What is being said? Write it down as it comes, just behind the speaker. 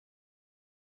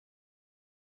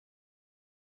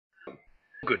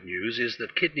Good news is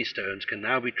that kidney stones can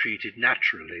now be treated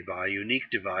naturally by a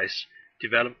unique device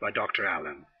developed by Dr.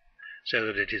 Allen, so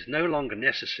that it is no longer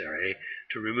necessary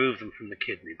to remove them from the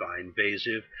kidney by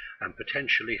invasive and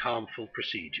potentially harmful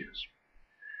procedures.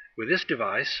 With this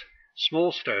device,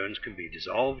 small stones can be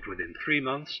dissolved within 3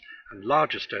 months, and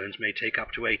larger stones may take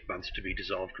up to 8 months to be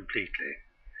dissolved completely.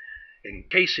 In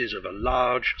cases of a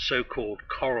large so-called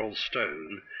coral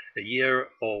stone, a year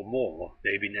or more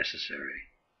may be necessary.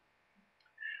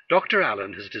 Dr.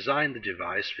 Allen has designed the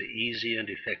device for easy and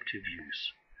effective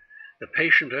use. The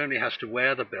patient only has to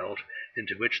wear the belt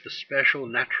into which the special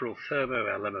natural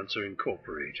thermo-elements are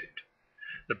incorporated.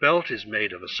 The belt is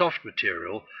made of a soft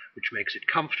material which makes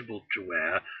it comfortable to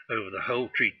wear over the whole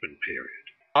treatment period.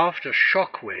 After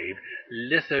shockwave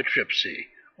lithotripsy,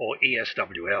 or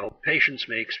ESWL, patients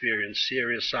may experience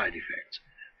serious side effects,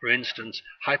 for instance,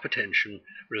 hypertension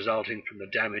resulting from the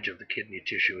damage of the kidney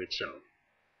tissue itself.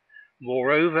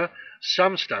 Moreover,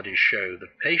 some studies show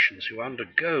that patients who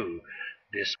undergo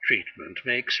this treatment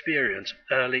may experience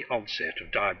early onset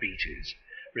of diabetes,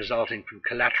 resulting from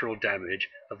collateral damage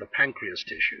of the pancreas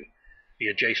tissue, the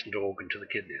adjacent organ to the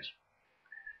kidneys.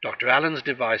 Dr. Allen's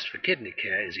device for kidney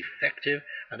care is effective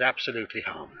and absolutely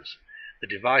harmless. The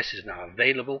device is now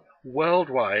available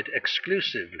worldwide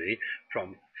exclusively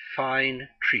from Fine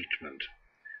Treatment.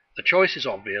 The choice is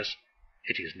obvious.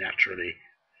 It is naturally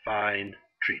Fine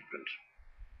Treatment.